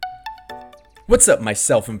What's up, my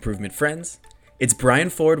self-improvement friends? It's Brian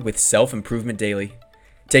Ford with Self-Improvement Daily.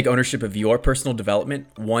 Take ownership of your personal development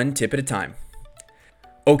one tip at a time.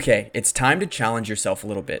 Okay, it's time to challenge yourself a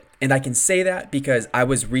little bit, and I can say that because I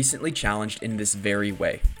was recently challenged in this very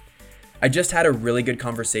way. I just had a really good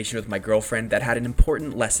conversation with my girlfriend that had an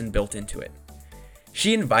important lesson built into it.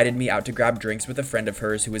 She invited me out to grab drinks with a friend of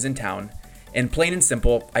hers who was in town, and plain and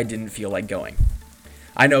simple, I didn't feel like going.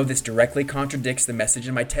 I know this directly contradicts the message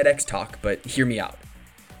in my TEDx talk, but hear me out.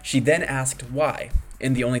 She then asked why,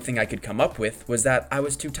 and the only thing I could come up with was that I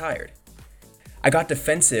was too tired. I got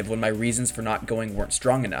defensive when my reasons for not going weren't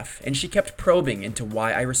strong enough, and she kept probing into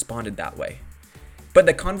why I responded that way. But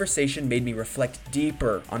the conversation made me reflect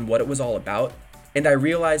deeper on what it was all about, and I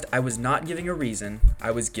realized I was not giving a reason,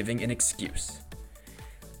 I was giving an excuse.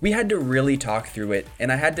 We had to really talk through it,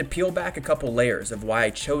 and I had to peel back a couple layers of why I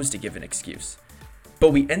chose to give an excuse.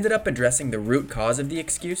 But we ended up addressing the root cause of the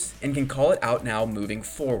excuse and can call it out now moving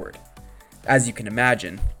forward. As you can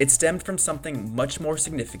imagine, it stemmed from something much more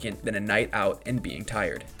significant than a night out and being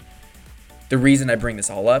tired. The reason I bring this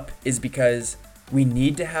all up is because we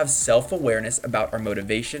need to have self-awareness about our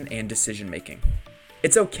motivation and decision making.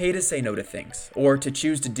 It's okay to say no to things, or to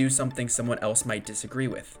choose to do something someone else might disagree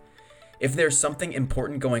with. If there's something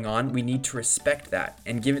important going on, we need to respect that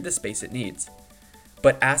and give it the space it needs.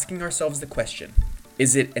 But asking ourselves the question,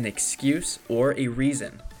 is it an excuse or a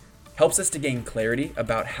reason, helps us to gain clarity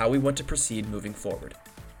about how we want to proceed moving forward.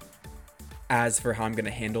 As for how I'm going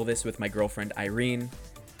to handle this with my girlfriend Irene,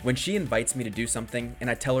 when she invites me to do something and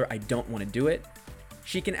I tell her I don't want to do it,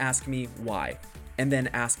 she can ask me why, and then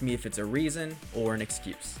ask me if it's a reason or an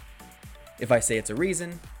excuse. If I say it's a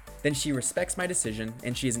reason, then she respects my decision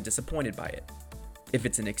and she isn't disappointed by it. If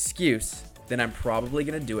it's an excuse, then I'm probably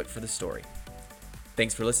going to do it for the story.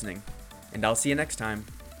 Thanks for listening, and I'll see you next time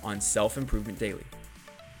on Self-Improvement Daily.